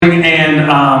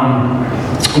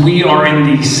We are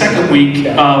in the second week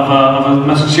of a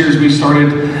message series we started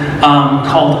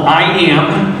called I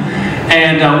Am.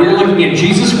 And we are looking at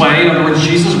Jesus' way, in other words,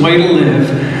 Jesus' way to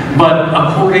live, but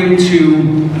according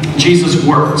to Jesus'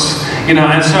 words. And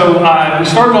so we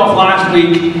started off last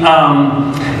week,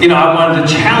 I wanted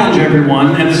to challenge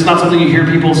everyone, and this is not something you hear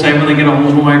people say when they get a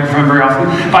hold of a microphone very often,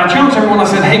 but I challenged everyone. I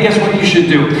said, hey, guess what you should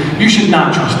do? You should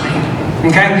not trust me.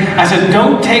 Okay? I said,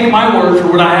 don't take my word for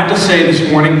what I have to say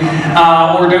this morning,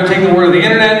 or don't take the word of the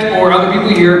internet or other people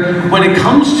here. When it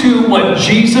comes to what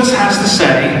Jesus has to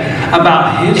say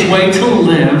about his way to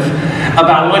live,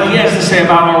 about what he has to say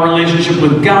about our relationship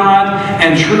with God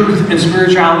and truth and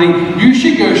spirituality, you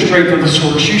should go straight to the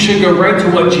source. You should go right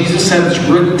to what Jesus said that's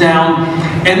written down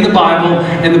in the Bible,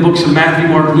 in the books of Matthew,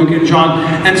 Mark, Luke, and John.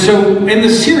 And so in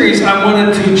this series, I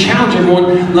wanted to challenge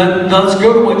everyone, let's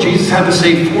go to what Jesus had to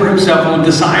say for himself and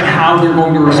decide how they're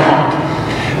going to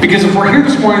respond. Because if we're here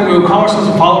this morning, we will call ourselves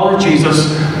a follower of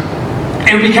Jesus,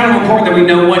 it would be kind of important that we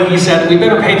know what he said. We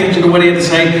better pay attention to what he had to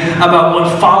say about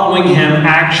what following him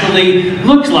actually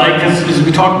looks like. As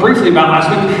we talked briefly about last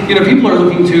week, people are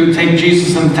looking to take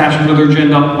Jesus and attach him to their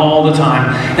agenda all the time.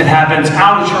 It happens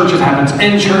out of church. It happens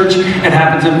in church. It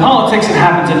happens in politics. It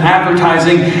happens in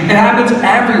advertising. It happens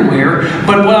everywhere.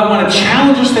 But what I want to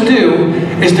challenge us to do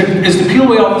is to peel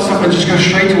away all this stuff and just go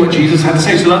straight to what Jesus had to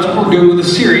say. So that's what we're doing with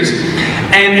this series.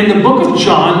 And in the book of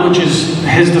John, which is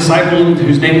his disciple,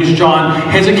 whose name was John,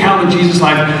 his account of Jesus'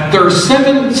 life, there are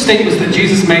 7 statements that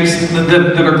Jesus makes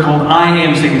that are called I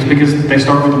am statements because they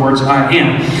start with the words I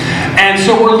am. And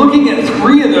so we're looking at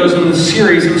 3 of those in this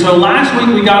series. And so last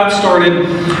week we got it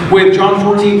started with John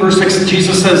 14, verse 6.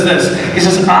 Jesus says this. He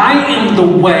says, I am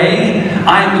the way,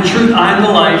 I am the truth, I am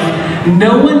the life.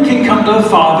 No one can come to the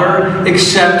Father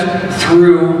except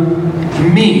through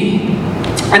me.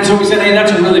 And so we said, hey,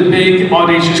 that's a really big,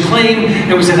 audacious claim.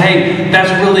 And we said, hey, that's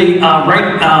really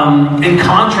right in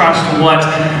contrast to what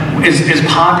is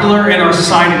popular in our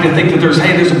society, to think that there's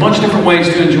a bunch of different ways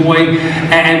to enjoy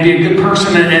and be a good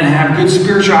person and have good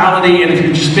spirituality. And if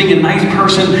you're just being a nice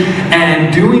person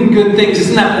and doing good things,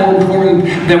 isn't that more important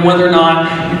than whether or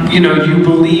not you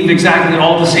believe exactly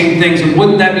all the same things? And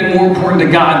wouldn't that be more important to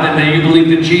God than that you believe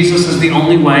that Jesus is the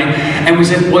only way? And we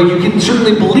said, well, you can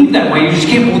certainly believe that way. You just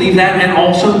can't believe that and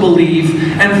also believe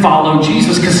and follow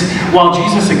Jesus. Because while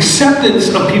Jesus'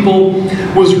 acceptance of people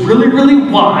was really, really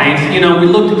wide, we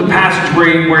looked at the passage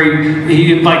where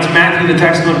he invites Matthew, the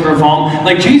tax collector, along.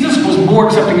 Like, Jesus was more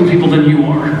accepting of people than you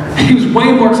are. He was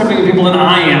way more accepting of people than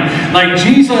I am. Like,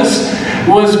 Jesus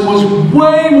was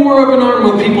way more open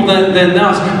armed with people than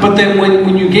us. But then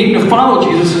when you came to follow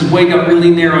Jesus, his way got really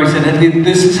narrow. He said, hey,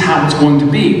 this is how it's going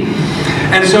to be.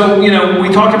 And so, we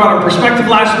talked about our perspective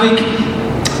last week.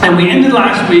 And we ended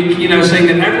last week, saying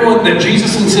that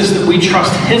Jesus insists that we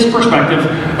trust his perspective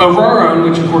over our own,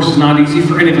 which of course is not easy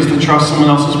for any of us to trust someone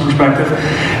else's perspective.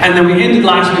 And then we ended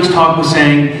last week's talk with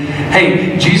saying,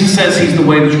 hey, Jesus says he's the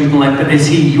way, the truth, and the life, but is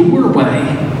he your way?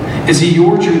 Is he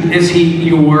your truth? Is he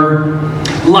your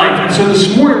life? And so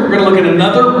this morning we're going to look at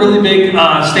another really big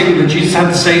statement that Jesus had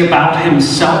to say about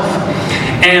himself.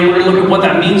 And we're going to look at what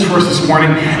that means for us this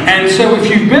morning. And so if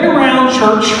you've been around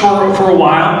church for a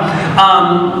while,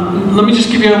 let me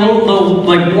just give you a little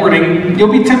warning.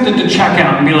 You'll be tempted to check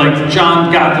out and be like,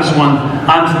 John got this one.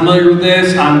 I'm familiar with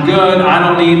this. I'm good. I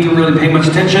don't need to really pay much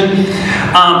attention.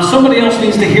 Somebody else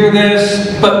needs to hear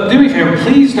this. But do me a favor,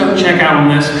 please don't check out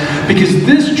on this. Because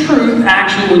this truth,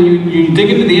 actually, when you dig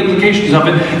into the implications of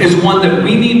it, is one that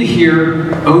we need to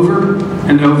hear over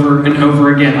and over and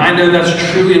over again. I know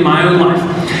that's true in my own life.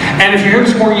 And if you're here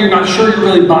this morning, you're not sure you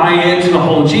really buy into the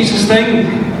whole Jesus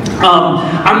thing,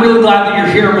 I'm really glad that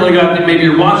you're here. I'm really glad that maybe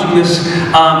you're watching this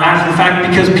after the fact,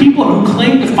 because people who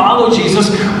claim to follow Jesus,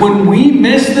 when we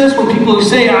miss this, when people who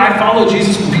say, I follow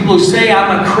Jesus, when people who say,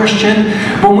 I'm a Christian,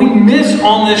 when we miss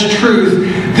on this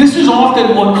truth, this is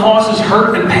often what causes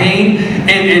hurt and pain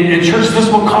in church. This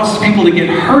is what causes people to get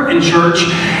hurt in church.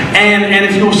 And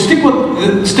if you'll stick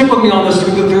with me on this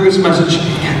through this message,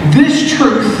 this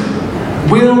truth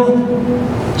will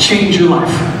change your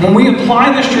life. When we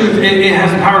apply this truth, it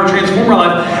has the power to transform our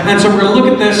life. And so we're going to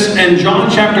look at this in John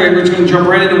chapter 8. We're just going to jump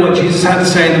right into what Jesus had to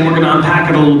say, and then we're going to unpack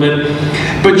it a little bit.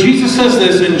 But Jesus says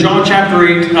this in John chapter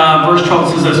 8, verse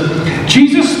 12. It says this.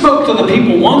 Jesus spoke to the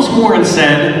people once more and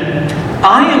said,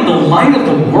 I am the light of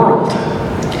the world.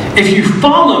 If you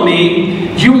follow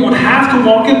me, you won't have to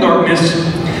walk in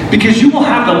darkness, because you will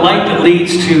have the light that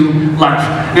leads to life.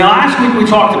 Now, last week we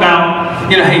talked about,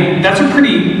 hey, that's a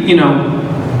pretty,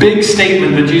 big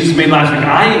statement that Jesus made last week.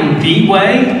 I am the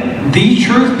way, the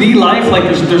truth, the life. Like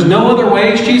there's no other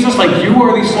ways, Jesus. Like you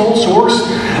are the sole source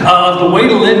of the way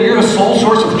to live. You're the sole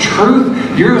source of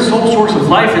truth. You're the sole source of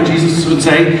life. And Jesus would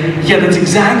say, yeah, that's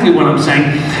exactly what I'm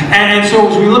saying. And so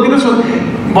as we look at this one,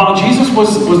 while Jesus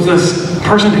was this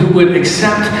person who would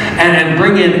accept and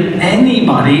bring in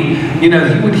anybody, he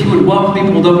would welcome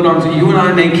people with open arms that you and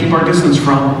I may keep our distance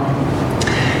from.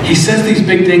 He says these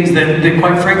big things that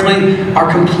quite frankly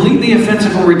are completely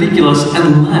offensive or ridiculous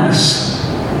unless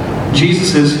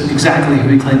Jesus is exactly who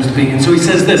he claims to be. And so he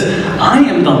says this, I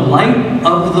am the light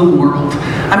of the world.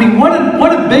 I mean, what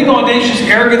a big, audacious,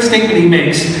 arrogant statement he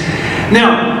makes.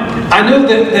 Now, I know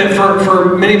that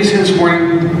for many of us here this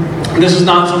morning, this is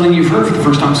not something you've heard for the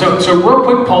first time. So real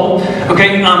quick poll.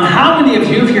 Okay, how many of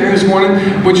you, if you're here this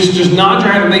morning, would just nod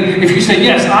your head with me if you say,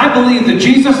 yes, I believe that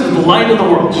Jesus is the light of the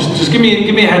world? Just give me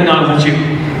a head nod if that's you.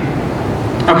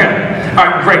 Okay. All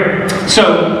right, great.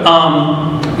 So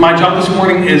my job this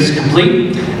morning is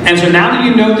complete. And so now that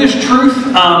you know this truth,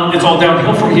 it's all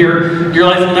downhill from here. Your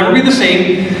life will never be the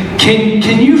same.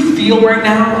 Can you feel right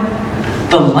now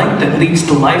the light that leads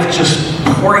to life just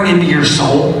pouring into your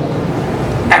soul?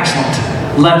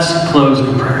 Excellent. Let's close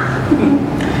in prayer.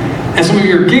 And some of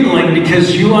you are giggling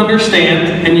because you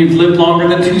understand, and you've lived longer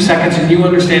than 2 seconds, and you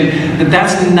understand that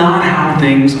that's not how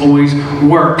things always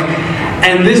work.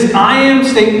 And this I am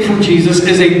statement from Jesus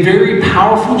is a very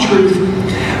powerful truth,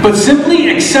 but simply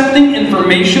accepting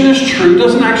information as true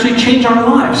doesn't actually change our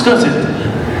lives, does it?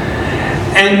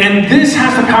 And this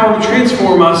has the power to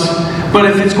transform us, but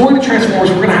if it's going to transform us,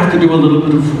 we're going to have to do a little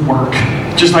bit of work,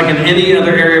 just like in any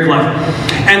other area of life.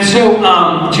 And so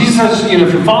Jesus says,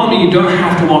 if you're following me, you don't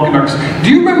have to walk in darkness.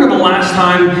 Do you remember the last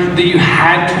time that you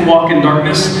had to walk in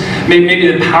darkness?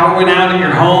 Maybe the power went out at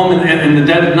your home in the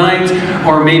dead of night,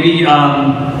 or maybe you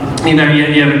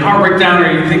had a car breakdown,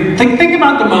 or you think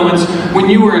about the moments when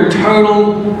you were in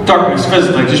total darkness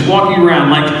physically, just walking around.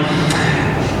 Like,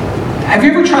 have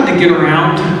you ever tried to get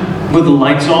around with the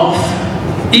lights off?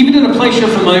 Even in a place you're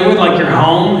familiar with, like your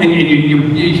home, and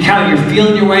you're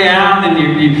feeling your way out, and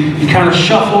you kind of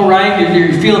shuffle, right?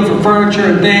 You're feeling for furniture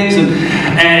and things,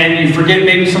 and you forget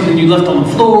maybe something you left on the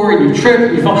floor, and you trip,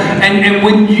 and you fall. And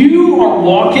when you are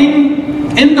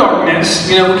walking in darkness,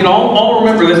 we can all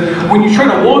remember this. When you try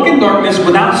to walk in darkness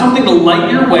without something to light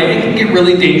your way, it can get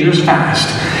really dangerous fast.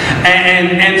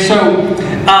 And so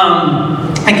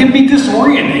it can be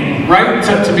disorienting, right,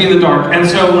 to be in the dark. And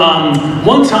so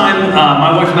one time,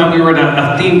 my wife and I, we were at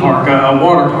a theme park, a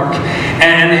water park,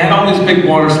 and they had all these big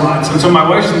water slides. And so my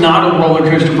wife's not a roller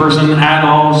coaster person at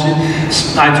all.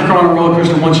 I took her on a roller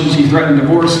coaster once and she threatened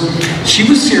divorce. She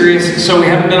was serious, so we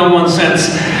haven't been on one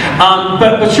since.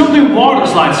 But she'll do water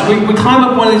slides. So we climbed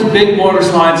up one of these big water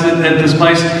slides at this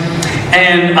place.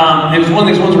 And it was one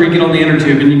of these ones where you get on the inner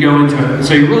tube and you go into it.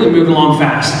 So you're really moving along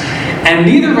fast. And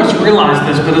neither of us realized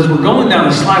this, but as we're going down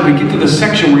the slide, we get to the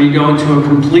section where you go into a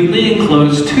completely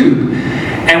enclosed tube.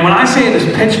 And when I say it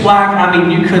is pitch black, I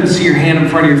mean you couldn't see your hand in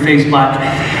front of your face black.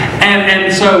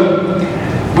 And so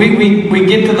we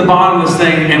get to the bottom of this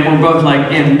thing, and we're both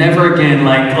like, yeah, never again.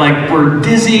 Like we're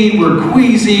dizzy, we're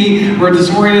queasy, we're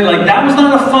disoriented. Like that was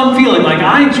not a fun feeling. Like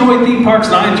I enjoy theme parks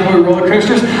and I enjoy roller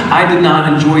coasters. I did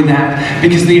not enjoy that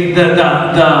because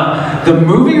the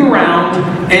moving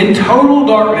around in total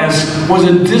darkness was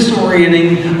a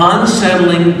disorienting,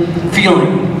 unsettling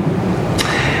feeling.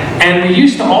 And we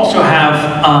used to also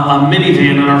have a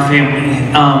minivan in our family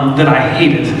that I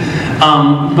hated.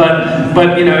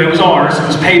 But it was ours. It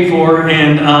was paid for,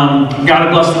 and God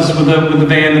had blessed us with the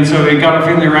van, and so it got our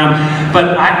family around.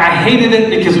 But I hated it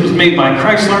because it was made by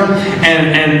Chrysler,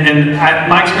 and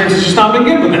my experience has just not been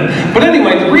good with it. But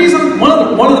anyway, the reason,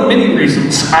 one of the many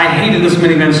reasons I hated this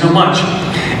minivan so much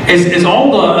is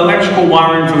all the electrical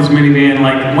wiring for this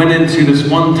minivan went into this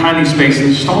one tiny space,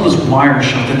 and just all this wire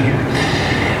shoved in here.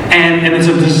 And it's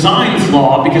a design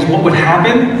flaw, because what would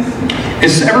happen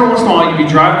is every once in a while you'd be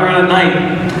driving around at night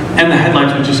and the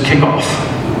headlights would just kick off.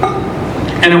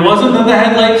 And it wasn't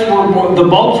that the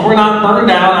bulbs were not burned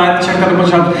out. I checked out a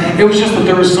bunch of times. It was just that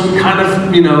there was some kind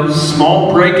of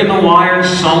small break in the wire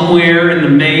somewhere in the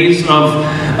maze of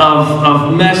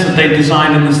mess that they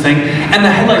designed in this thing, and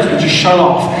the headlights would just shut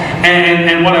off.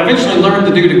 And what I eventually learned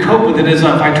to do to cope with it is if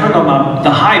I turned on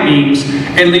the high beams,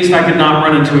 at least I could not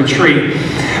run into a tree.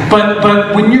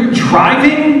 But when you're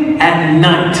driving at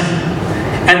night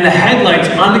and the headlights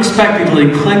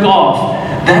unexpectedly click off,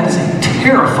 that is a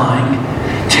terrifying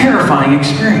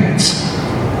experience.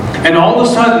 And all of a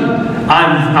sudden,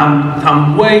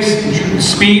 I'm way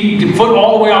speed, foot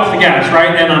all the way off the gas,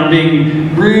 right? And I'm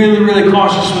being really, really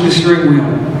cautious with the steering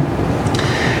wheel.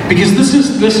 Because this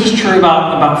is true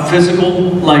about physical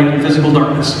light and physical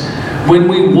darkness. When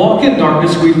we walk in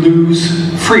darkness, we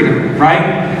lose freedom,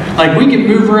 right? Like we can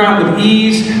move around with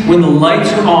ease when the lights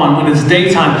are on, when it's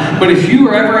daytime. But if you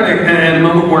are ever in a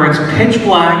moment where it's pitch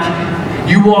black,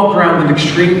 you walk around with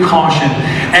extreme caution.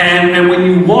 And when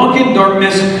you walk in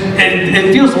darkness,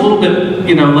 it feels a little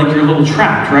bit, like you're a little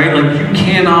trapped, right? Like you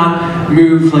cannot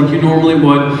move like you normally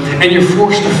would. And you're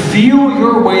forced to feel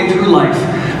your way through life,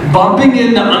 bumping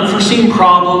into unforeseen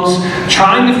problems,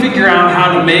 trying to figure out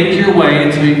how to make your way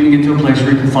until you can get to a place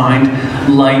where you can find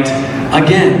light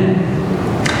again.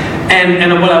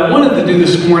 And what I wanted to do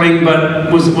this morning,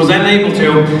 but was unable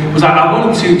to, was I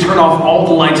wanted to turn off all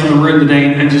the lights in the room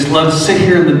today and just let us sit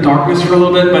here in the darkness for a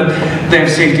little bit, but they have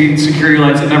safety and security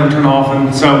lights that never turn off,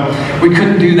 and so we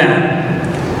couldn't do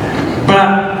that.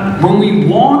 But when we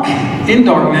walk in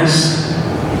darkness,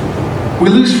 we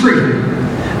lose freedom.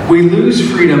 We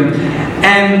lose freedom.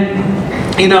 And,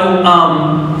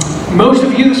 most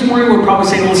of you this morning would probably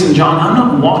say, listen, John, I'm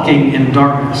not walking in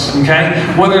darkness, okay?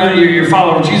 Whether or not you're a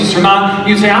follower of Jesus or not,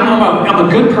 you say, I'm a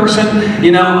good person.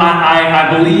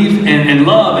 I believe in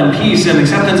love and peace and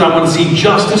acceptance. I want to see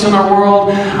justice in our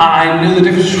world. I know the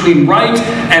difference between right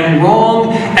and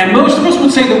wrong. And most of us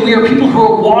would say that we are people who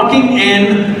are walking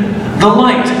in the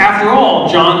light. After all,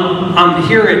 John, I'm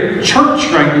here at church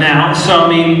right now, so I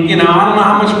don't know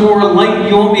how much more light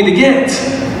you want me to get.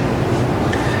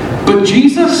 But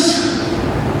Jesus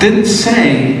didn't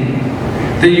say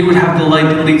that you would have the light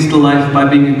that leads to life by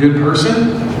being a good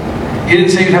person. He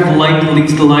didn't say you'd have the light that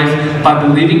leads to life by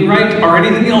believing right, or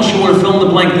anything else you want to fill in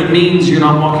the blank that means you're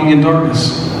not walking in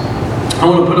darkness. I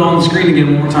want to put it on the screen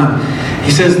again one more time.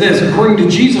 He says this, according to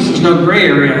Jesus, there's no gray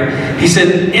area. He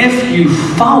said, if you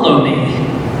follow me,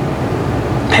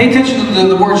 pay attention to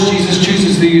the words Jesus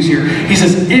chooses to use here. He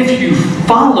says, if you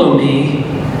follow me,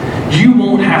 you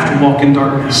won't have to walk in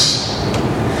darkness.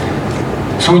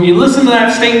 So when you listen to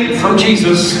that statement from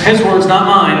Jesus, his words, not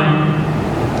mine,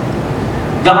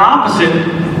 the opposite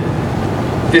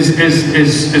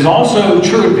is also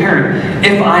true and apparent.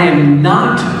 If I am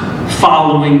not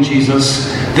following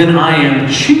Jesus, then I am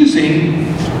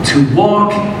choosing to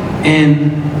walk in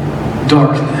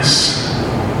darkness.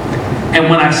 And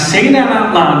when I say that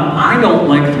out loud, I don't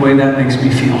like the way that makes me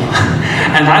feel.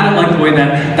 And I don't like the way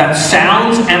that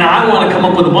sounds. And I want to come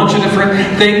up with a bunch of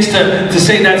different things to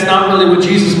say that's not really what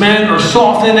Jesus meant or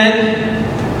soften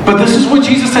it. But this is what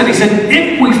Jesus said. He said,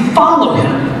 if we follow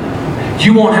him,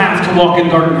 you won't have to walk in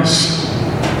darkness.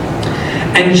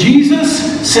 And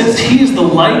Jesus says he is the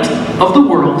light of the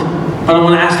world. But I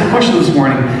want to ask the question this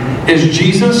morning. Is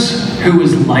Jesus who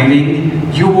is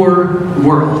lighting your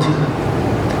world?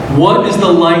 What is the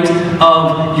light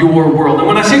of your world? And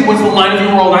when I say what's the light of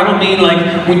your world, I don't mean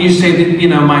like when you say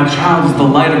that, my child is the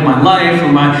light of my life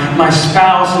or my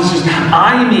spouse is just,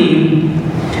 I mean,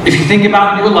 if you think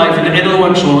about your life in an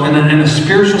intellectual and in a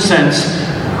spiritual sense,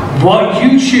 what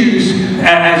you choose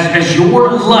as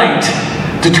your light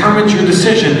determines your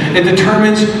decision. It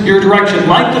determines your direction.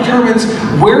 Light determines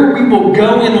where we will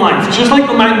go in life. Just like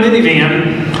my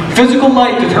minivan, physical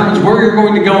light determines where you're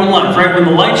going to go in life, right? When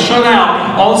the lights shut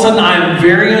out, all of a sudden I am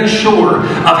very unsure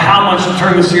of how much to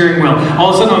turn the steering wheel. All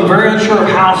of a sudden I'm very unsure of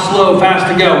how slow,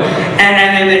 fast to go.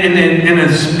 And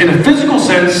in a physical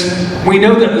sense, we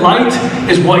know that light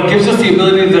is what gives us the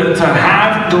ability to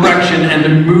have direction and to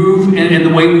move in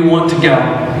the way we want to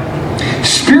go.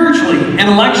 Spiritually,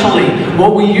 intellectually,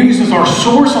 what we use as our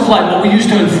source of light, what we use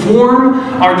to inform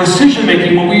our decision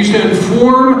making, what we use to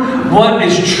inform what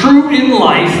is true in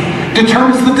life,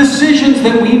 determines the decisions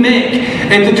that we make.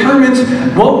 It determines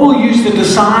what we'll use to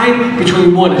decide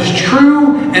between what is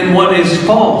true and what is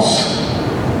false.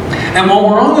 And while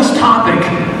we're on this topic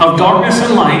of darkness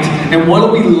and light, and what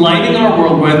are we lighting our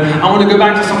world with, I want to go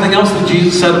back to something else that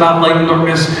Jesus said about light and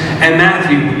darkness in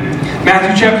Matthew.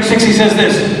 Matthew chapter 6, he says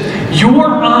this, your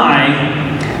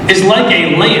eye is like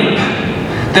a lamp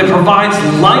that provides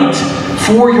light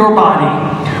for your body.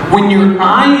 When your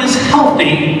eye is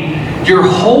healthy, your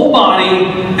whole body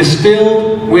is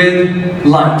filled with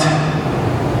light.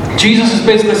 Jesus is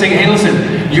basically saying, hey,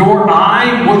 listen, your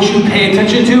eye, what you pay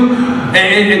attention to,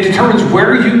 it determines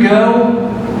where you go.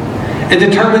 It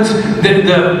determines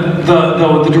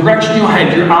the direction you'll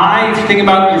head. Your eye, if you think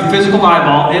about your physical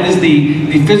eyeball, it is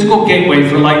the physical gateway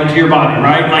for light into your body,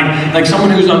 right? Like someone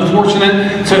who's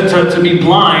unfortunate to be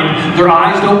blind, their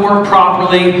eyes don't work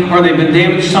properly or they've been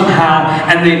damaged somehow,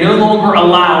 and they no longer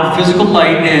allow physical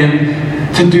light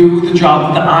in to do the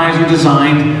job that the eyes are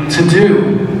designed to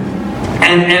do.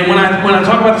 And when I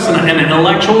talk about this in an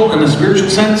intellectual and a spiritual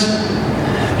sense,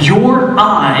 your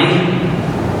eye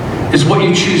is what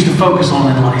you choose to focus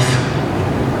on in life.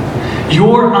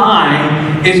 Your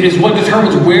eye is what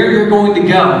determines where you're going to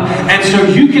go. And so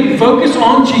you can focus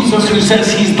on Jesus, who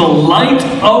says he's the light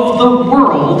of the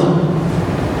world,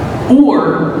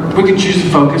 or we can choose to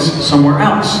focus somewhere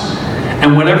else.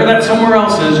 And whatever that somewhere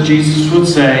else is, Jesus would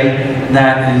say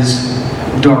that is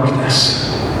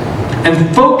darkness.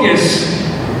 And focus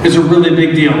is a really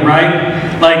big deal,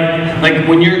 right? Like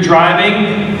when you're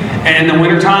driving in the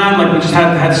wintertime, like we just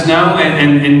had snow,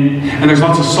 and there's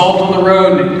lots of salt on the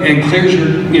road, and it clears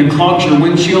clogs your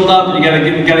windshield up. You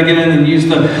gotta get in and use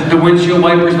the windshield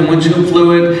wipers, the windshield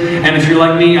fluid. And if you're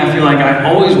like me, I feel like I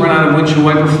always run out of windshield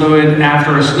wiper fluid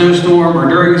after a snowstorm or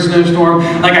during a snowstorm.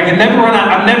 Like I've never run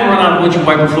out of windshield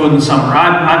wiper fluid in the summer.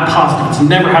 I'm positive it's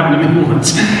never happened to me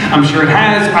once. I'm sure it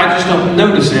has. I just don't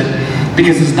notice it,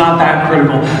 because it's not that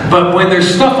critical. But when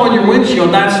there's stuff on your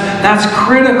windshield, that's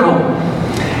critical.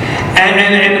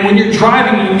 And when you're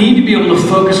driving, you need to be able to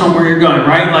focus on where you're going,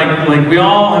 right? Like we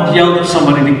all have yelled at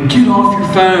somebody to get off your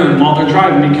phone while they're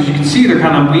driving, because you can see they're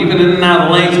kind of weaving in and out of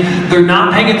the lanes. They're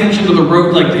not paying attention to the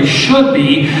road like they should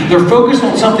be. They're focused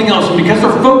on something else. And because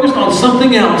they're focused on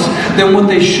something else than what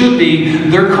they should be,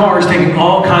 their car is taking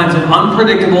all kinds of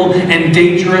unpredictable and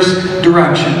dangerous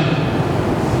direction.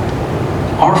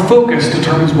 Our focus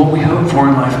determines what we hope for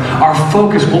in life. Our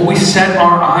focus, what we set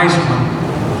our eyes on.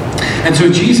 And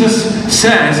so Jesus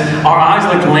says our eyes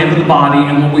like the lamp of the body,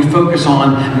 and what we focus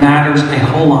on matters a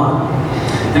whole lot.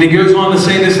 And he goes on to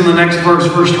say this in the next verse,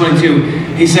 verse 22.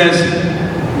 He says,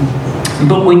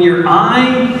 but when your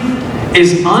eye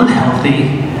is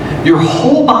unhealthy, your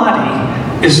whole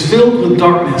body is filled with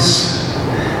darkness.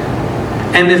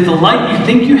 And if the light you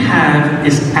think you have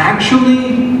is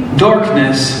actually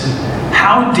darkness,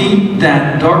 how deep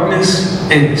that darkness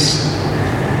is.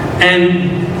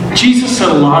 And Jesus said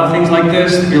a lot of things like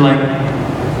this. You're like,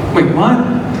 wait, what?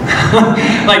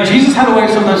 Like Jesus had a way of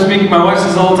sometimes speaking. My wife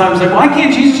says all the time, she's like, why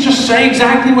can't Jesus just say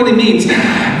exactly what he means?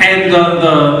 And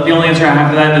the only answer I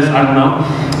have to that is, I don't know.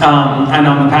 I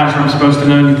know I'm the pastor, I'm supposed to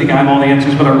know, and you think I have all the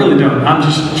answers, but I really don't. I'm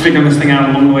just figuring this thing out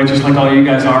along the way, just like all you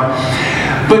guys are.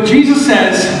 But Jesus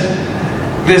says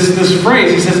this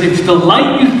phrase. He says, if the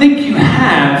light you think you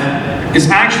have is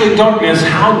actually darkness,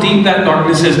 how deep that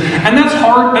darkness is. And that's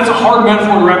hard. That's a hard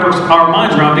metaphor to wrap our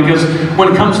minds around, because when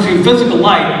it comes to physical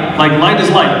light, like light is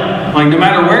light. Like no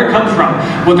matter where it comes from,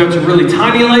 whether it's a really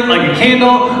tiny light like a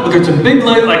candle, whether it's a big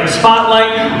light like a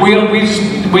spotlight, we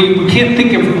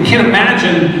can't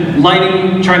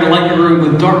imagine trying to light your room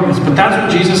with darkness. But that's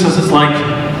what Jesus says it's like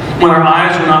when our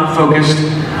eyes are not focused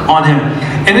on him.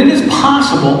 And it is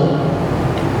possible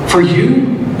for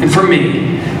you and for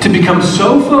me to become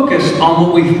so focused on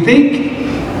what we think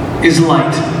is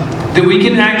light that we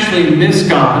can actually miss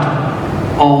God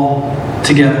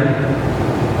altogether.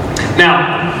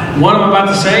 Now, what I'm about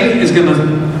to say is going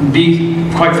to be,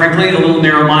 quite frankly, a little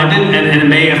narrow-minded, and it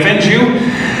may offend you.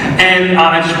 And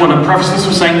I just want to preface this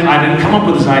with saying that I didn't come up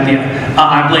with this idea.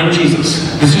 I blame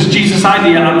Jesus. This is Jesus'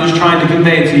 idea. I'm just trying to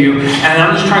convey it to you. And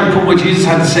I'm just trying to put what Jesus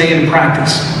had to say into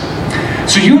practice.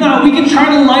 So you and I, we can try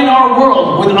to light our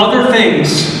world with other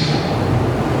things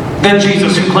than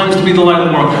Jesus, who claims to be the light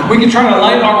of the world. We can try to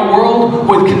light our world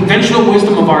with conventional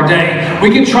wisdom of our day.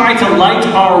 We can try to light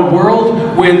our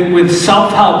world with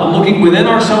self-help and looking within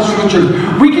ourselves for the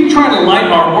truth. We can try to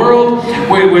light our world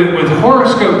with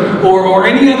horoscope or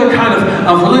any other kind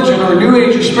of religion or New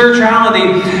Age or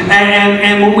spirituality.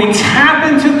 And when we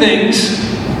tap into things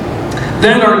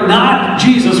that are not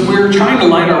Jesus, we're trying to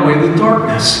light our way with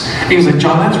darkness. And he's like,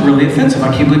 John, that's really offensive.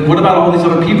 I can't believe. What about all these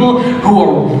other people who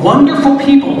are wonderful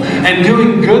people and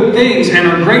doing good things and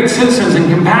are great citizens and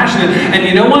compassionate? And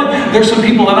you know what? There's some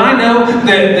people that I know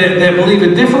that believe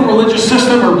a different religious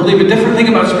system or believe a different thing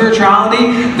about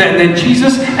spirituality than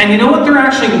Jesus. And you know what? They're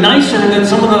actually nicer than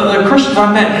some of the Christians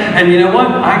I've met. And you know what?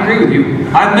 I agree with you.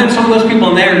 I've met some of those people,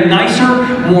 and they're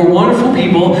nicer, more wonderful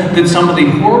people than some of the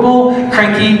horrible,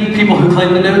 cranky people who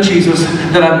claim to know Jesus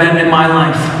that I've met in my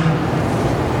life.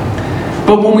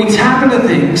 But when we tap into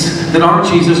things that aren't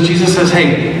Jesus, Jesus says,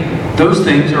 hey, those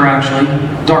things are actually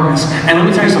darkness. And let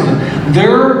me tell you something.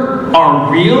 There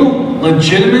are real,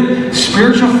 legitimate,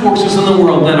 spiritual forces in the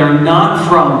world that are not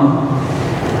from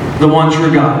the one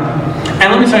true God.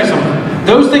 And let me tell you something.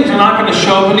 Those things are not going to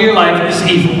show up into your life as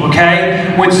evil,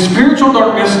 okay? When spiritual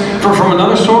darkness from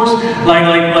another source,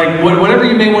 like whatever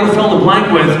you may want to fill in the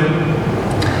blank with,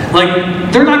 like,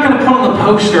 they're not going to put on the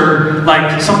poster,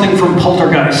 like, something from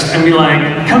Poltergeist and be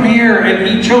like, come here and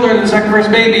eat children and sacrifice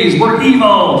babies. We're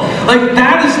evil. Like,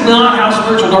 that is not how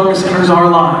spiritual darkness enters our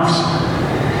lives.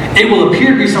 It will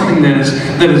appear to be something that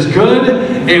is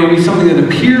good. It will be something that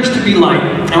appears to be light.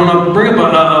 I want to bring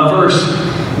up a verse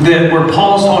where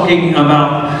Paul's talking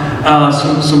about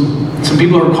some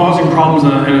people who are causing problems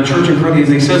in a church in Corinthians.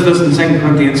 He says this in 2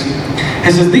 Corinthians.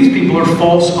 He says, these people are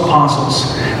false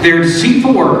apostles. They are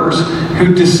deceitful workers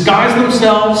who disguise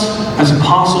themselves as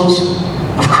apostles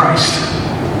of Christ.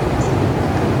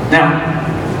 Now,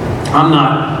 I'm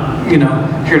not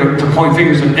here to point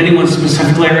fingers at anyone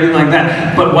specifically or anything like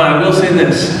that. But what I will say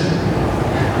this.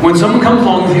 When someone comes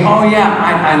along and says, oh yeah,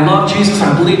 I love Jesus,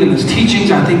 I believe in his teachings,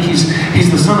 I think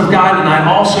he's the Son of God, and I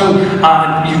also,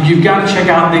 you've got to check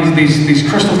out these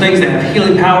crystal things that have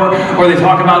healing power, or they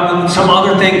talk about some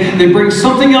other thing, they bring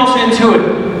something else into it.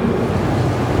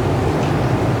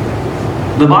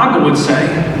 The Bible would say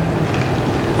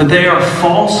that they are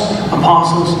false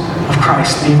apostles of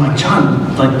Christ. And you're like,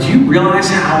 John, do you realize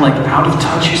how out of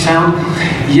touch you sound?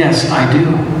 Yes, I do.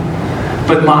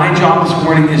 But my job this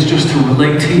morning is just to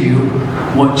relate to you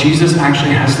what Jesus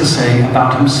actually has to say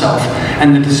about himself.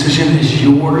 And the decision is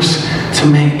yours to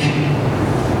make.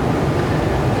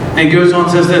 And he goes on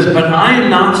and says this, but I am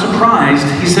not surprised.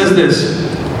 He says this,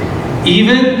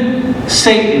 even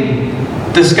Satan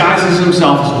disguises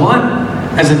himself as what?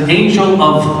 As an angel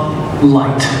of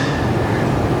light.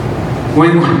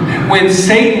 When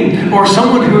Satan or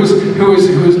someone who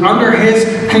is under his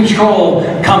control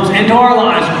comes into our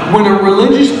lives, when a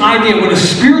religious idea, when a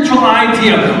spiritual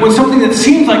idea, when something that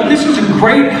seems like this is a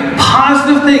great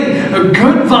positive thing, a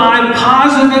good vibe,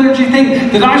 positive energy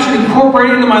thing that I should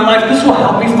incorporate into my life, this will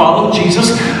help me follow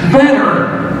Jesus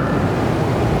better.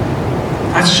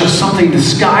 That's just something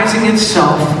disguising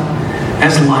itself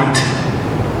as light.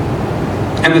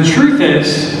 And the truth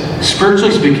is,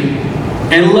 spiritually speaking,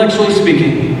 intellectually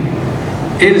speaking,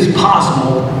 it is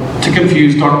possible to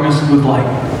confuse darkness with light.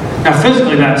 Now,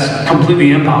 physically, that's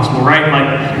completely impossible,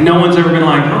 right? No one's ever been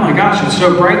like, oh my gosh, it's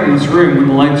so bright in this room when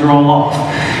the lights are all off.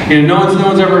 No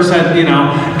one's ever said,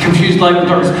 confused light with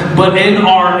darkness. But in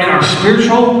our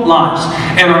spiritual lives,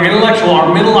 and our intellectual,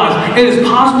 our mental lives, it is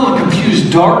possible to confuse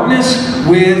darkness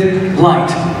with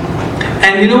light.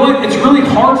 And you know what? It's really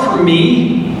hard for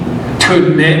me to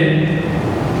admit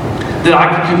that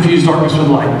I could confuse darkness with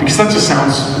light, because that just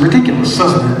sounds ridiculous,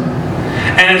 doesn't it?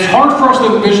 And it's hard for us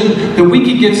to envision that we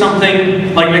could get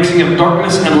something like mixing up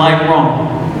darkness and light wrong.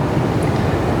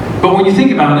 But when you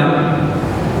think about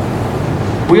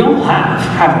it, we all have,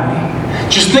 haven't we?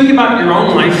 Just think about your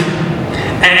own life,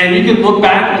 and you can look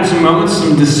back on some moments,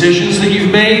 some decisions that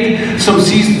you've made, some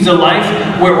seasons of life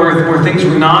where things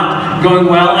were not going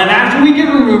well. And after we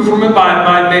get removed from it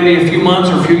by maybe a few months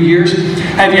or a few years,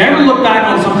 have you ever looked back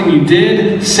on something you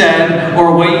did, said, or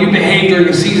a way you behaved during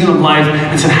a season of life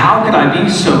and said, how could I be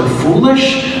so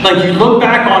foolish? You look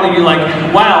back on it and you're like,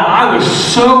 wow, I was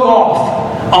so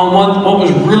off on what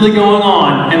was really going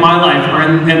on in my life or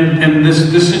in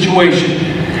this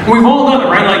situation. And we've all done it,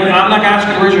 right? I'm not going to ask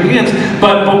you to raise your hands,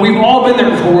 but we've all been there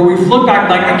before where we've looked back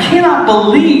I cannot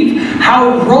believe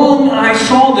how wrong I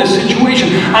saw this situation.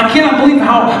 I cannot believe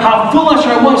how foolish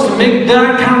I was to make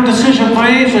that kind of decision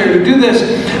financially or to do this.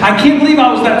 I can't believe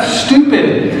I was that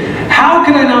stupid. How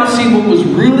could I not see what was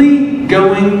really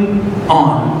going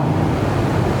on?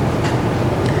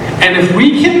 And if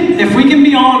we can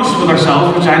be honest with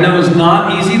ourselves, which I know is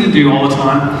not easy to do all the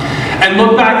time, and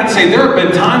look back and say, there have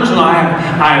been times when I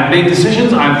have made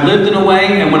decisions, I've lived in a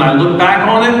way, and when I look back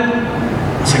on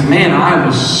it, it's like, man, I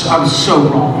was so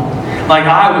wrong.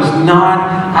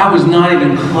 I was not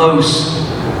even close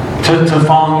to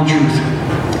following the truth.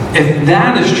 If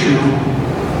that is true,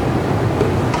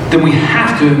 then we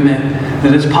have to admit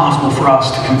that it's possible for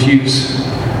us to confuse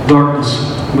darkness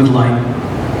with light.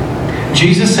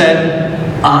 Jesus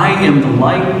said, I am the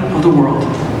light of the world.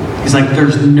 He's like,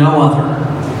 there's no other.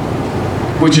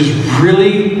 Which is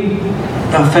really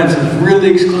offensive, really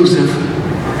exclusive.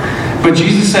 But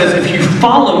Jesus says, if you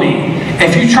follow me,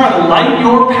 if you try to light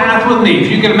your path with me,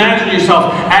 if you can imagine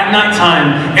yourself at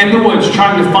nighttime in the woods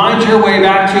trying to find your way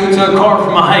back to a car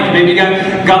from a hike, maybe you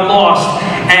got lost,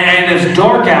 and it's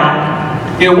dark out,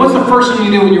 what's the first thing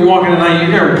you do when you're walking at night?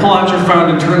 You're going to pull out your phone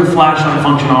and turn the flashlight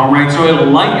function on, right? So it'll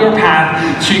light your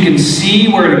path so you can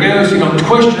see where to go, so you don't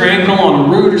twist your ankle on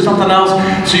a route or something else,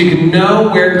 so you can know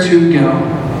where to go.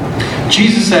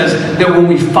 Jesus says that when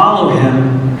we follow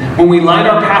him, when we light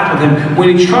our path with him,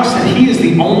 when we trust that he is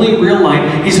the only real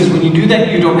light, he says when you do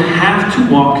that, you don't have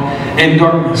to walk in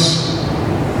darkness.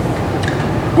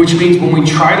 Which means when we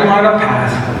try to light our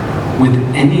path with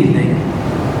anything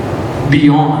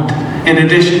beyond, in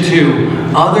addition to,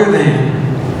 other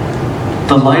than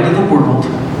the light of the world,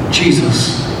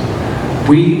 Jesus,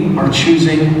 we are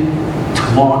choosing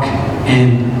to walk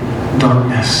in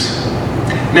darkness.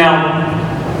 Now,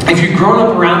 if you've grown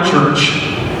up around church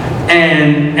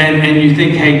and you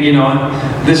think, hey, you know,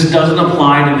 this doesn't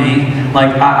apply to me.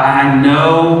 Like, I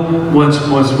know what's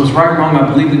right and wrong. I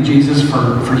believe in Jesus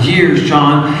for years,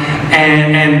 John.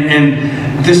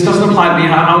 And this doesn't apply to me.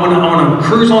 I want to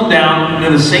cruise on down to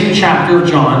the same chapter of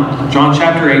John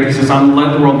chapter 8. He says, I'm the light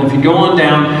of the world. And if you go on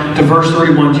down to verse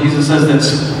 31, Jesus says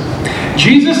this.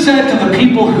 Jesus said to the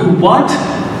people who what?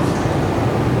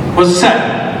 What's it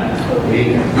say?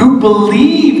 Who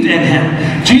believed in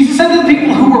him. Jesus said to the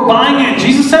people who were buying in.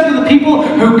 Jesus said to the people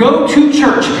who go to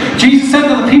church. Jesus said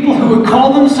to the people who would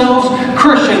call themselves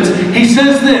Christians. He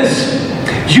says this.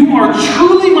 You are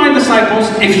truly my disciples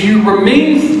if you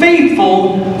remain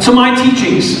faithful to my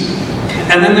teachings.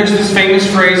 And then there's this famous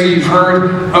phrase that you've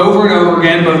heard over and over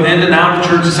again, both in and out of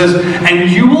church. It says, and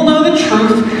you will know the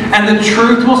truth, and the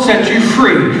truth will set you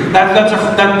free. That's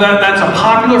a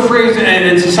popular phrase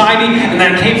in society, and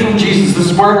that came from Jesus.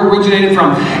 This is where it originated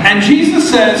from. And Jesus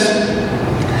says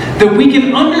that we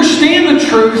can understand the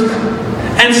truth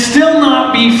and still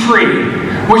not be free.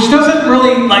 Which doesn't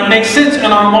really make sense in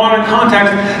our modern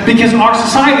context, because our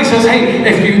society says, hey,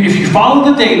 if you follow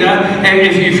the data and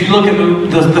if you look at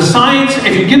the science,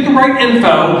 if you get the right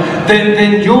info,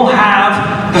 then you'll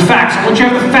have the facts. And once you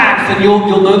have the facts, then you'll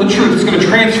know the truth. It's going to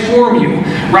transform you,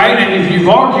 right? And if you've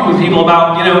argued with people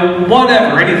about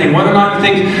whatever, anything, whether or not you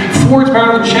think Ford's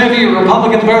better than Chevy or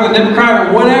Republican's better than Democrat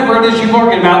or whatever it is you've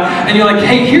argued about, and you're like,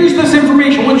 hey, here's this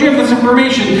information. Once you have this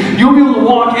information, you'll be able to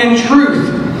walk in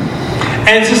truth.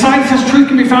 And society says truth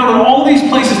can be found in all these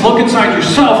places. Look inside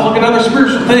yourself. Look at other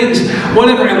spiritual things.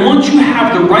 Whatever. And once you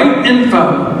have the right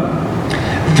info,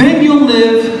 then you'll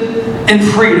live in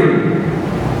freedom.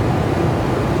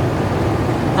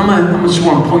 I'm just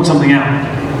want to point something out.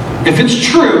 If it's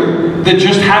true that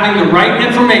just having the right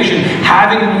information,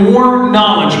 having more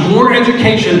knowledge, more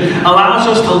education allows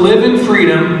us to live in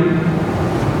freedom,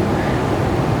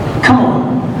 come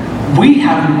on. We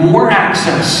have more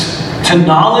access to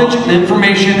knowledge and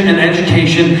information and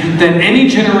education than any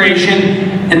generation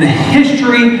in the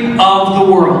history of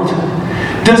the world.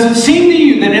 Does it seem to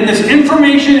you that in this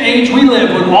information age we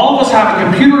live, when all of us have a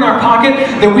computer in our pocket,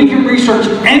 that we can research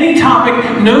any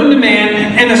topic known to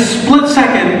man in a split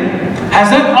second? Has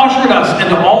that ushered us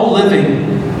into all living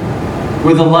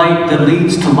with a light that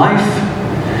leads to life?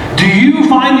 Do you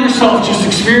find yourself just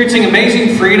experiencing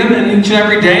amazing freedom in each and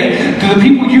every day? Do the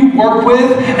people you work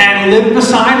with and live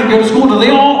beside and go to school, do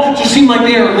they all just seem like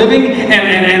they are living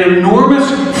in enormous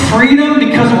freedom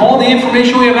because of all the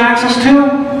information we have access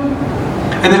to?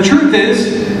 And the truth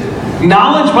is,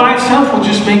 knowledge by itself will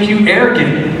just make you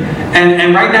arrogant.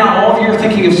 And right now, all of you are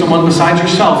thinking of someone besides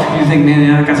yourself. You think, man,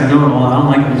 that guy's a know-it-all. I don't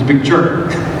like him. He's a big jerk.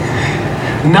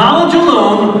 Knowledge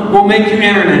alone will make you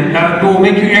arrogant.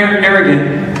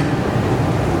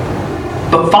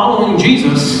 But following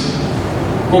Jesus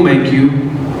will make you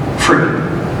free.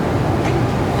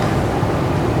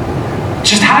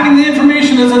 Just having the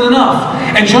information isn't enough.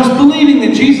 And just believing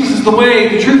that Jesus is the way,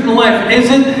 the truth, and the life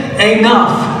isn't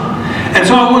enough. And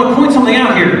so I want to point something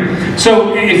out here.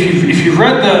 So if you've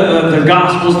read the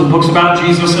Gospels, the books about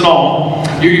Jesus at all,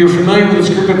 you're familiar with this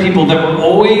group of people that were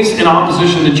always in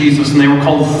opposition to Jesus, and they were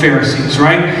called Pharisees,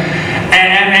 right?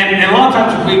 And a lot of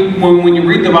times when you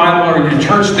read the Bible or in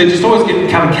church, they just always get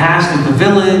kind of cast as the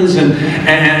villains, and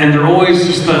they're always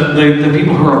just the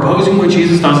people who are opposing what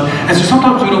Jesus does. And so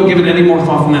sometimes we don't give it any more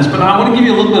thought than this. But I want to give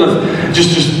you a little bit of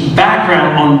just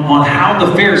background on how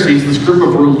the Pharisees, this group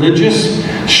of religious,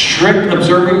 strict,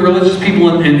 observing religious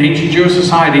people in ancient Jewish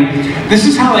society, this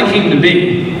is how they came to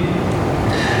be.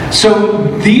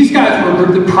 So these guys were a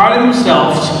group that prided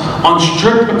themselves on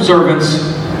strict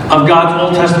observance of God's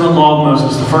Old Testament law of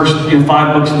Moses, the first 5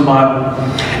 books of the Bible.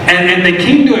 And they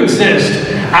came to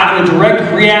exist out of a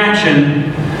direct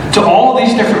reaction to all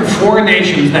these different foreign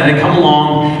nations that had come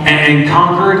along and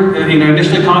conquered,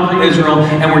 initially conquered Israel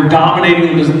and were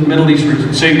dominating the Middle East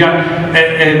region. So you've got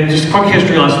just a quick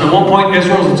history lesson. At one point,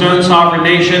 Israel was its own sovereign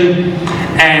nation,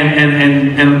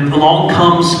 and along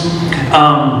comes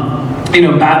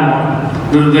Babylon.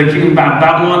 The kingdom of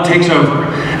Babylon takes over.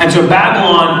 And so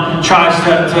Babylon tries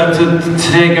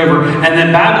to take over. And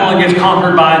then Babylon gets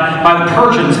conquered by the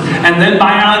Persians. And then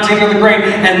by Alexander the Great.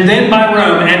 And then by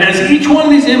Rome. And as each one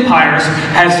of these empires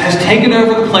has taken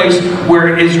over the place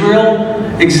where Israel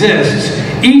exists,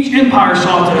 each empire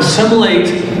sought to assimilate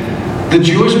the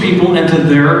Jewish people into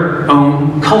their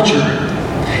own culture.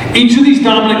 Each of these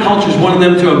dominant cultures wanted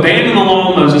them to abandon the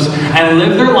law of Moses and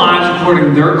live their lives according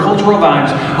to their cultural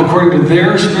values, according to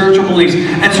their spiritual beliefs.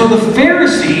 And so the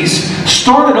Pharisees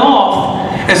started off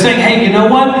is saying, hey, you know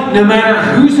what? No matter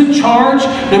who's in charge,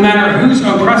 no matter who's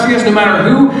oppressing us, no matter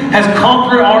who has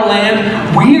conquered our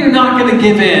land, we are not going to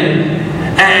give in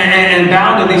and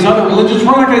bow to these other religions.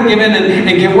 We're not going to give in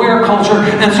and give away our culture.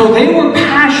 And so they were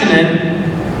passionate,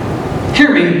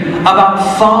 hear me,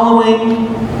 about following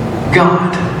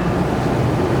God.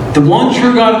 The one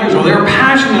true God of Israel. They were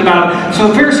passionate about it. So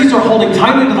the Pharisees are holding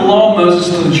tightly to the law of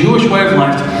Moses, to the Jewish way of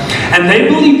life. And they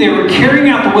believed they were carrying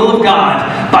out the will of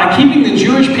God by keeping the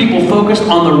Jewish people focused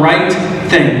on the right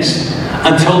things.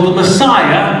 Until the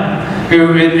Messiah,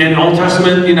 who in Old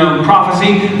Testament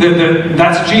prophecy,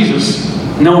 that's Jesus.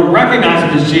 No one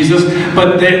recognized him as Jesus,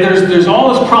 but there's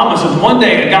all this promise of one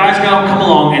day a guy's going to come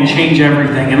along and change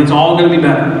everything, and it's all going to be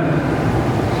better.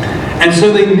 And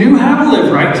so they knew how to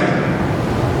live right.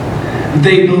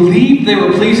 They believed they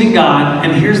were pleasing God,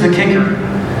 and here's the kicker.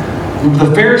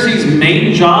 The Pharisees'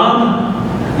 main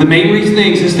job, the main reason they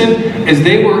existed, is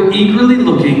they were eagerly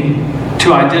looking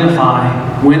to identify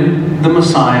when the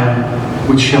Messiah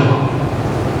would show up.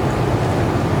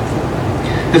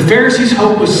 The Pharisees'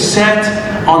 hope was set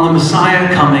on the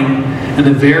Messiah coming in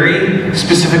a very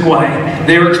specific way.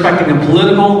 They were expecting a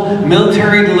political,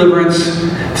 military deliverance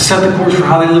to set the course for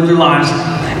how they live their lives.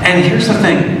 And here's the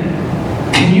thing.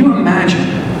 Can you imagine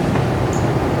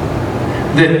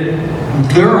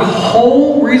that their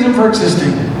whole reason for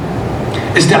existing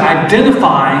is to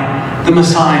identify the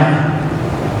Messiah?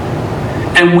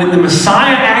 And when the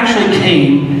Messiah actually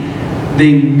came,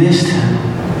 they missed him.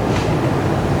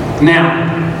 Now,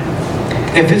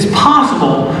 if it's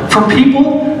possible for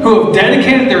people who have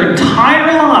dedicated their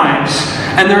entire lives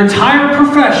and their entire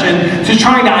profession to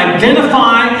trying to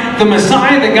identify the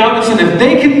Messiah that God would send, if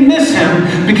they can miss him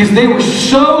because they were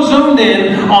so zoned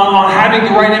in on having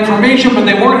the right information, but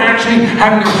they weren't actually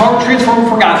having their heart transformed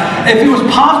for God, if it was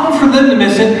possible for them to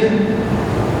miss it,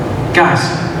 guys,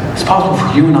 it's possible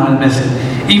for you and I to miss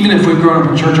it. Even if we've grown up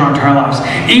in church our entire lives.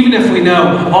 Even if we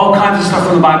know all kinds of stuff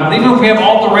from the Bible. Even if we have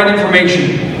all the right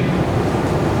information.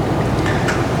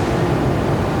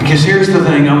 Because here's the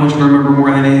thing I want you to remember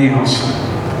more than anything else.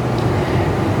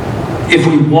 If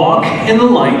we walk in the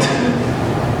light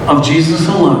of Jesus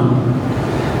alone,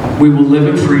 we will live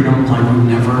in freedom like we've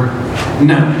never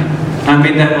known. I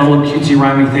made that little cutesy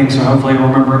rhyming thing, so hopefully you'll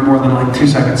remember it more than like 2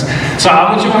 seconds. So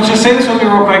I want you to say this with me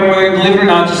real quick, whether you believe it or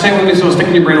not. Just say it with me so it'll stick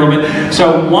in your brain a little bit.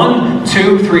 So 1,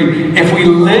 2, 3. If we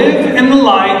live in the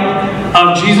light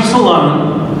of Jesus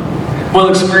alone, we'll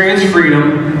experience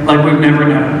freedom like we've never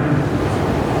known.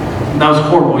 That was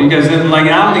horrible. You guys didn't like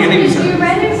it. I don't think anything said. You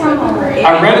read it from already.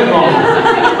 I read it wrong.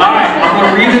 All right, I'm going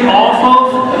to read it off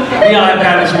of the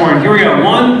iPad this morning. Here we go.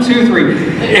 1, 2, 3.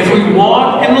 If we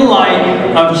walk in the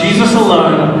light of Jesus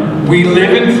alone, we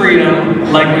live in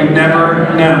freedom like we've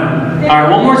never known. All right,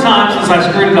 one more time since I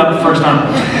screwed it up the first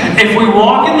time. If we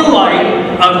walk in the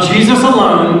light of Jesus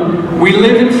alone, we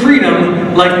live in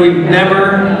freedom like we've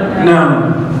never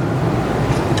known.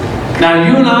 Now,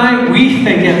 you and I, we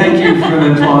think, and thank you for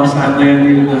the applause, sadly, I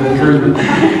needed the encouragement.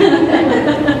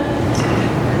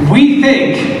 We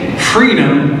think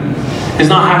freedom is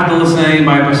not having to listen to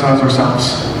anybody besides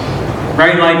ourselves.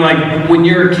 Right? Like when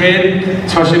you're a kid,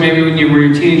 especially maybe when you were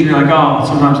a teenager, you're like, oh,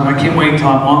 sometimes I can't wait until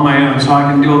I'm on my own so I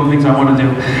can do all the things I want to do.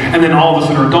 And then all of a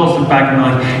sudden adults look back and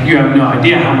they're like, you have no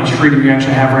idea how much freedom you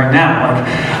actually have right now. Like,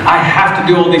 I have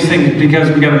to do all these things because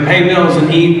we got to pay bills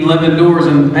and eat and live indoors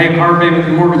and pay car payment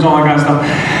and mortgage, all that kind of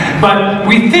stuff. But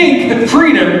we think that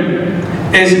freedom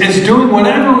is doing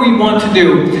whatever we want to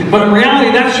do. But in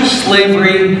reality, that's just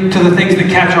slavery to the things that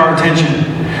catch our attention.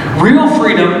 Real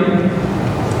freedom,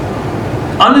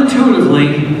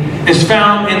 unintuitively, is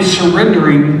found in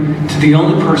surrendering to the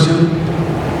only person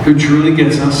who truly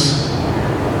gets us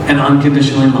and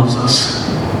unconditionally loves us.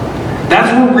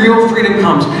 That's where real freedom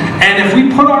comes. And if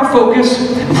we put our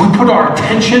focus, if we put our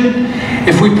attention,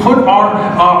 if we put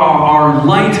our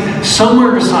light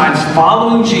somewhere besides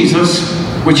following Jesus,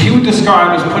 which he would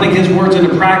describe as putting his words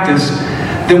into practice,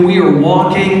 then we are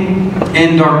walking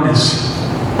in darkness.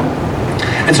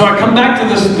 And so I come back to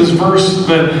this verse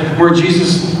where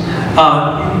Jesus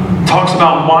talks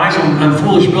about wise and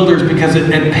foolish builders, because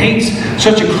it paints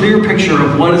such a clear picture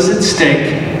of what is at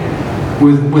stake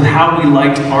with how we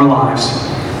light our lives.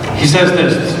 He says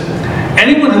this: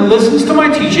 anyone who listens to my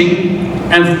teaching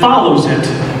and follows it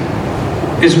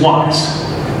is wise.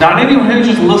 Not anyone who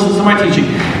just listens to my teaching.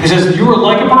 He says, you are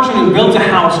like a person who builds a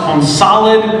house on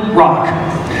solid rock.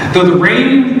 Though the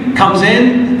rain comes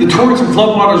in, the torrents and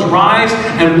floodwaters rise,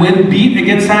 and wind beat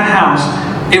against that house,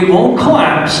 it won't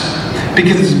collapse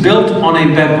because it's built on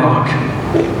a bedrock.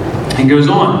 He goes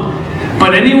on.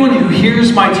 But anyone who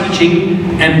hears my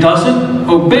teaching and doesn't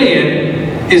obey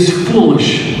it is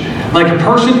foolish, like a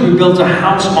person who builds a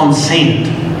house on sand.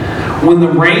 When the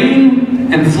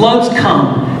rain and floods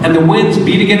come and the winds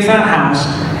beat against that house,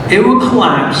 it will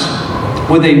collapse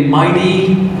with a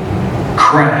mighty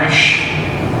crash.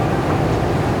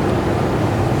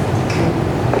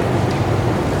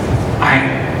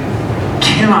 I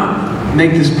cannot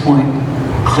make this point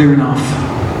clear enough.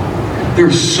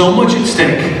 There's so much at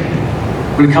stake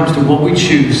when it comes to what we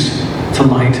choose to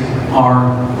light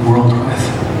our world with.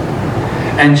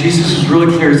 And Jesus is really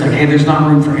clear. He's like, hey, there's not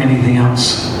room for anything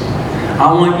else.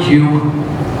 I want you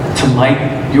to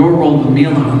light your world with me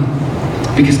alone,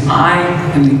 because I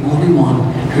am the only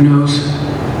one who knows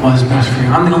what is best for you.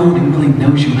 I'm the only one who really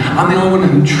knows you. I'm the only one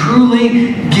who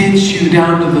truly gets you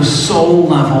down to the soul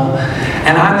level.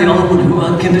 And I'm the only one who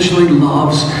unconditionally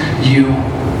loves you.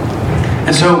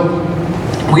 And so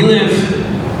we live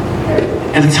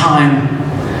at a time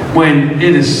when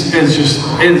it is the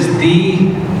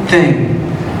thing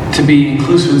to be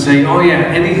inclusive and say, oh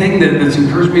yeah, anything that's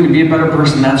encouraged me to be a better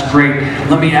person, that's great.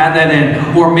 Let me add that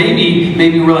in. Or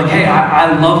maybe we're like, hey,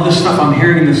 I love this stuff I'm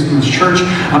hearing in this church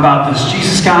about this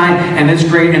Jesus guy, and it's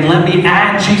great, and let me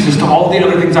add Jesus to all the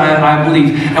other things I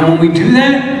believe. And when we do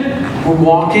that, we're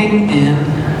walking in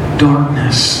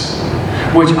darkness,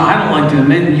 which I don't like to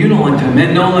admit, and you don't like to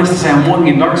admit. No one likes to say I'm walking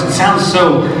in darkness. It sounds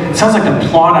like the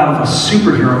plot out of a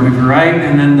superhero movie, right?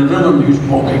 And then the villain who's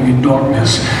walking in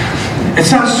darkness. It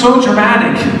sounds so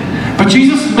dramatic. But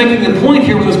Jesus is making the point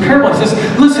here with this parable. He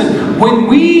says, listen, when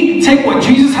we take what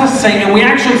Jesus has to say and we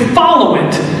actually follow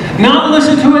it, not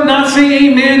listen to it, not say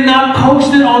amen, not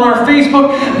post it on our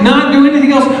Facebook, not do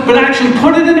anything else, but actually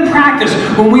put it into practice.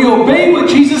 When we obey what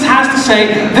Jesus has to say,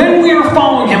 then we are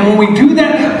following him. When we do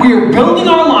that, we are building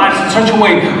our lives in such a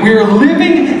way. We are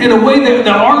living in a way that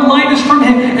our light is from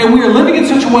him, and we are living in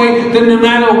such a way that no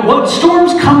matter what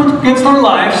storms come against our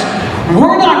lives,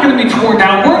 we're not going to be torn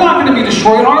down. We're not going to be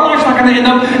destroyed. Our life's not going to end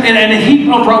up in a heap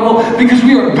of rubble, because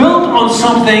we are built on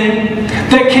something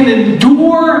that can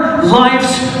endure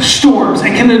life's storms.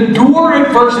 It can endure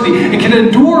adversity. It can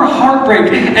endure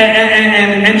heartbreak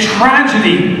and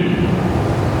tragedy.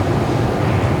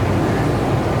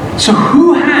 So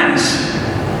who has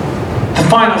the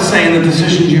final say in the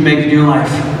decisions you make in your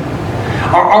life?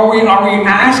 Are we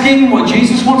asking what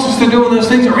Jesus wants us to do in those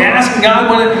things? Are we asking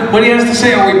God what he has to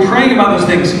say? Are we praying about those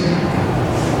things?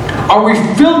 Are we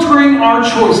filtering our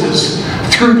choices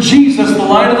through Jesus, the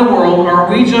light of the world, or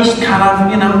are we just kind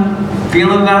of,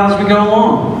 feeling it out as we go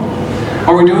along?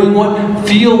 Are we doing what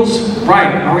feels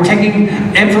right? Are we taking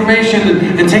information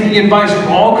and taking advice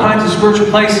from all kinds of spiritual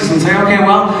places and saying, okay,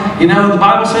 well, the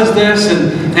Bible says this,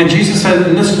 and Jesus said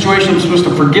in this situation I'm supposed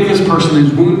to forgive this person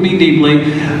who's wounded me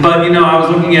deeply, but I was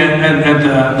looking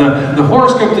at the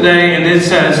horoscope today, and it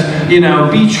says,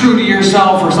 be true to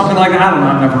yourself, or something like that. I don't know,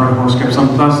 I've never read a horoscope,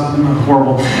 that's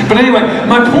horrible. But anyway,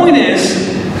 my point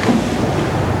is,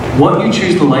 what you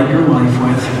choose to light your life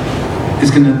with is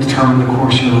going to determine the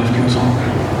course your life goes on.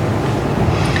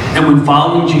 And when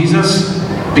following Jesus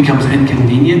becomes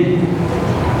inconvenient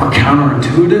or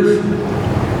counterintuitive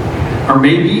or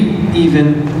maybe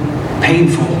even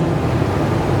painful,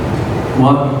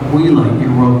 what will you light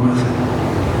your world with?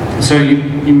 And so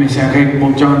you may say, okay,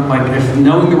 well, John, if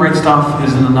knowing the right stuff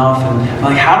isn't enough, and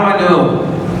how do I know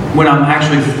when I'm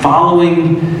actually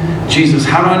following Jesus?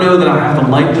 How do I know that I have the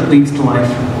light that leads to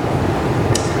life?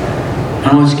 And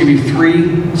I'll just give you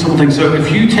 3 simple things. So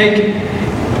if you take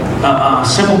a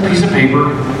simple piece of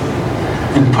paper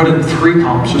and put it in 3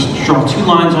 columns, just draw 2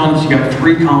 lines on it, so you got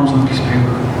 3 columns on the piece of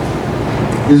paper.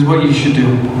 This is what you should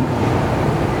do.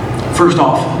 First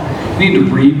off, you need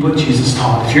to read what Jesus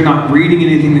taught. If you're not reading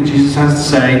anything that Jesus has to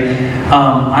say,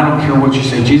 I don't care what you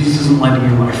say. Jesus isn't lighting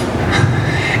your life.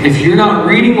 If you're not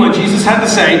reading what Jesus had to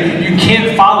say, you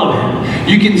can't follow him.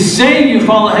 You can say you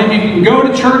follow him, you can go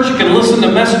to church, you can listen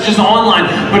to messages online,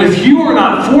 but if you are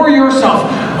not for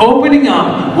yourself opening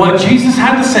up what Jesus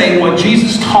had to say, what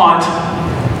Jesus taught,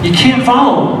 you can't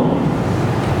follow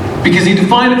him. Because he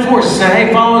defined it for us. He said,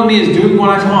 hey, following me is doing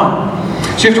what I taught.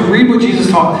 So you have to read what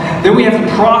Jesus taught. Then we have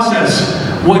to process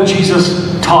what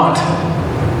Jesus taught.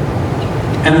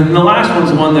 And then the last one's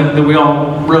the one that we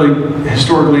all really,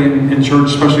 historically in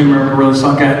church, especially in America, really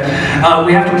suck at.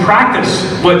 We have to practice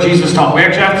what Jesus taught. We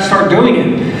actually have to start doing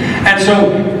it. And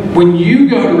so when you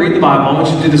go to read the Bible, I want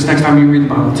you to do this next time you read the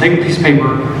Bible. Take a piece of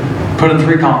paper, put it in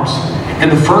 3 columns.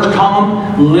 And the first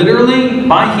column, literally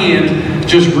by hand,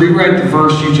 just rewrite the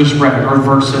verse you just read, or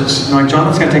verses. You're like, John,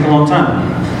 that's going to take a long time.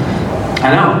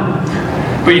 I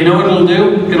know. But you know what it'll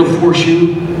do? It'll force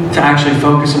you to actually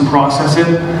focus and process it.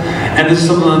 And this is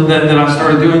something that I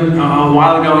started doing a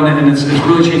while ago, and it's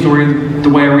really changed the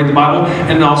way I read the Bible,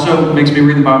 and it also makes me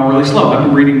read the Bible really slow. I've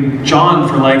been reading John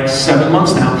for like 7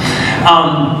 months now.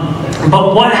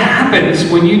 But what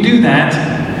happens when you do that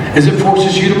is it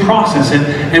forces you to process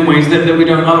it in ways that we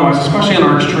don't otherwise, especially in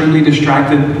our extremely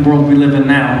distracted world we live in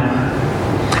now.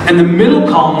 And the middle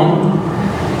column,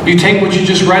 you take what you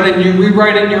just read and you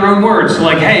rewrite it in your own words. So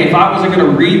like, hey, if I wasn't going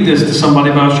to read this to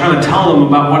somebody, but I was trying to tell them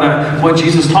about what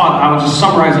Jesus taught, I would just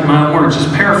summarize it in my own words,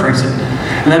 just paraphrase it.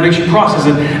 And that makes you process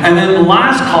it. And then the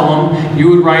last column, you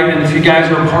would write, and if you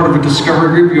guys are a part of a discovery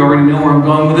group, you already know where I'm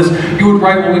going with this, you would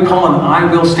write what we call an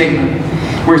I will statement.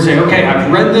 Where you say, okay,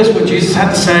 I've read this, what Jesus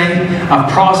had to say,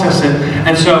 I've processed it,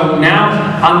 and so now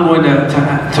I'm going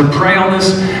to pray on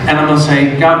this, and I'm going to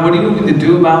say, God, what do you want me to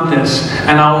do about this?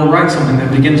 And I will write something that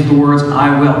begins with the words,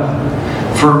 I will.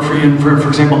 For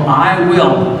example, I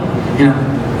will,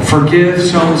 forgive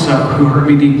so-and-so who hurt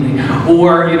me deeply.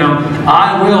 Or,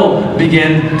 I will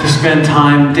begin to spend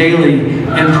time daily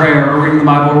in prayer or reading the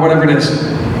Bible or whatever it is.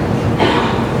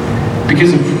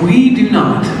 Because if we do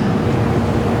not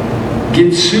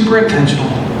get super intentional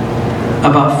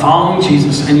about following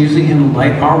Jesus and using Him to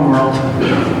light our world,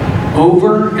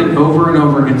 over and over and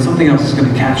over again, something else is going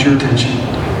to catch your attention.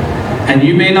 And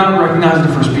you may not recognize it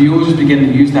at first, but you will just begin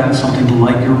to use that as something to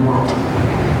light your world.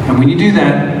 And when you do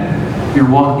that, you're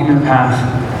walking in a path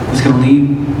that's going to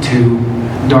lead to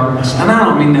darkness. And I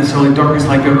don't mean necessarily darkness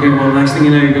like, okay, well, the next thing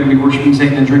you know, you're going to be worshiping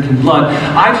Satan and drinking blood.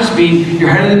 I just mean you're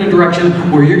headed in a direction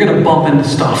where you're going to bump into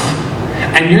stuff.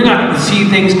 And you're not going to see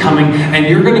things coming, and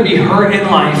you're going to be hurt in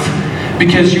life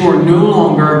because you are no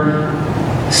longer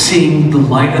seeing the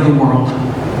light of the world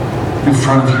in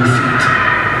front of your feet.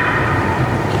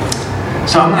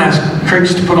 So I'm going to ask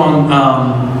Chris to put on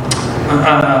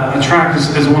a track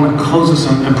as I want to close us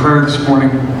in prayer this morning.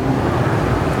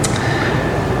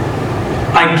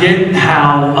 I get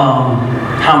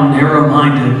how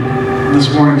narrow-minded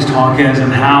this morning's talk is,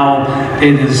 and how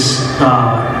it is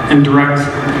in direct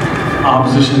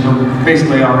opposition to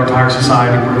basically our entire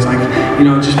society, where it's like,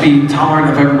 just be tolerant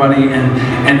of everybody,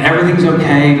 and everything's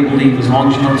okay to believe as long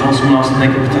as you don't tell someone else that they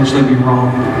could potentially be wrong.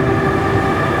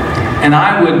 And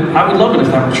I would love it if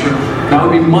that were true. That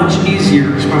would be much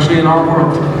easier, especially in our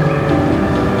world.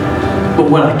 But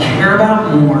what I care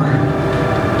about more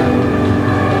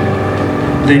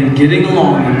than getting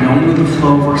along and going with the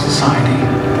flow of our society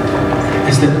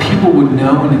is that people would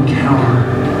know and encounter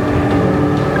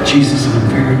Jesus in a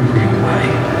very real way.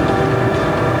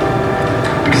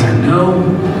 Because I know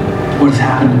what has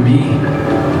happened to me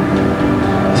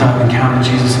as I've encountered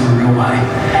Jesus in a real way.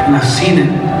 And I've seen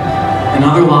it in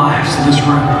other lives in this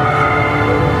room.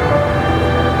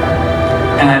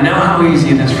 And I know how easy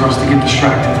it is for us to get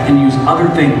distracted and use other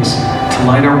things to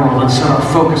light our world and set our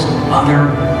focus on other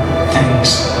things.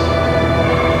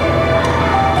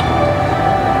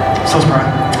 So let's pray.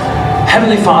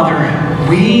 Heavenly Father,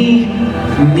 we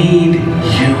need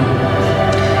you.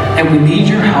 And we need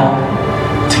your help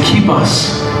to keep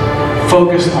us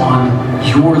focused on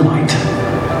your light.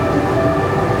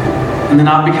 And to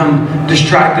not become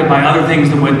distracted by other things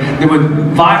that would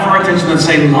vie for our attention and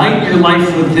say, light your life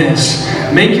with this.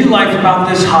 Make your life about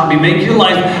this hobby. Make your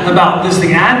life about this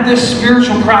thing. Add this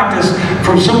spiritual practice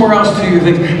from somewhere else to your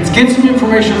things. Let's get some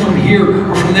information from here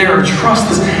or from there. Or trust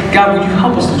this. God, would you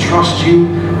help us to trust you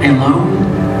alone?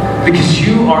 Because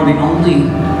you are the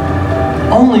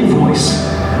only voice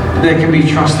that can be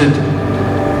trusted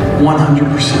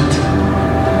 100%.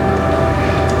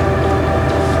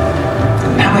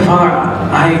 Heavenly Father,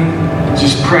 I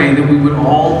just pray that we would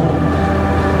all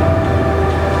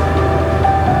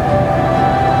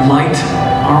light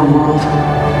our world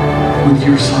with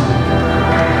your Son.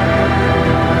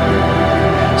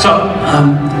 So,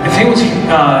 if anyone's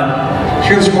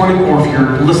here this morning, or if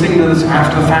you're listening to this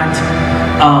after the fact,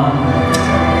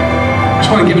 I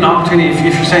just want to give an opportunity. If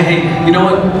you're saying, hey, you know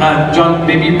what, John,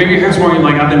 maybe you're here this morning,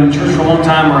 like, I've been in church for a long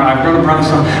time, or I've grown up around this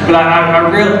stuff, but I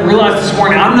realized this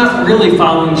morning I'm not really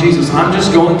following Jesus. I'm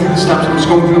just going through the steps. I'm just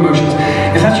going through the motions.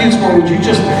 If that's you this morning, would you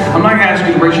just, I'm not going to ask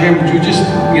you to raise your hand, would you just,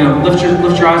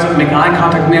 lift your eyes up and make eye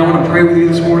contact with me? I want to pray with you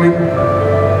this morning.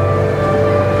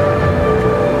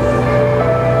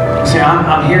 See,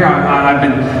 I'm here. I've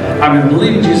been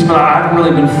believing Jesus, but I haven't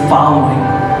really been following.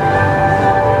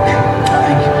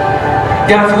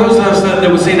 God, for those of us that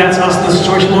would say that's us in this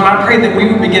situation, Lord, I pray that we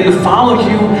would begin to follow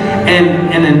you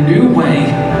in a new way,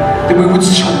 that we would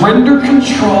surrender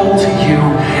control to you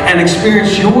and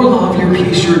experience your love, your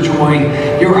peace, your joy,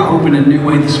 your hope in a new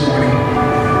way this morning.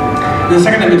 the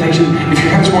second invitation, if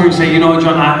you're here this morning and you say, you know what,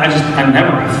 John, I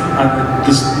never have.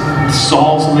 This is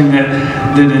all something that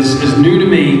is new to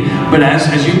me, but as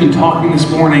you've been talking this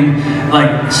morning,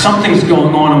 like something's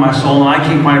going on in my soul, and I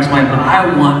can't quite explain it, but I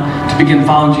want to begin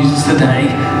following Jesus today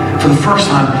for the first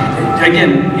time.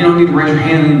 Again, you don't need to raise your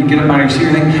hand and get up out of your seat or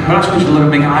anything, but I just want you to let it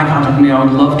make eye contact with me. I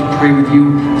would love to pray with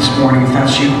you this morning if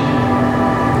that's you.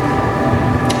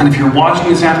 And if you're watching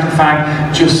this after the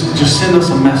fact, just send us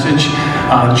a message.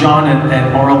 John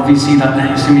at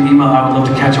rlvc.net. Send me an email. I would love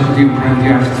to catch up with you and pray with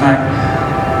you after the fact.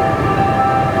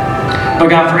 But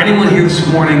God, for anyone here this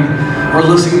morning or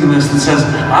listening to this that says,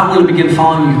 I want to begin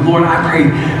following you, Lord, I pray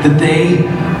that they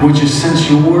would just sense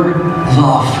your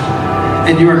love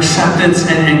and your acceptance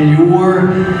and your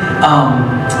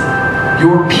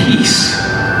peace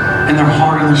in their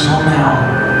heart and their soul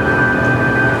now.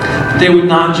 That they would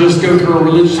not just go through a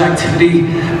religious activity,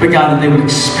 but God, that they would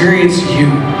experience you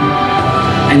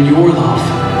and your love.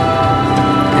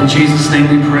 In Jesus' name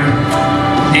we pray.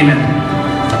 Amen.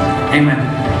 Amen.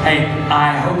 Hey,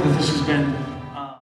 I hope that this has been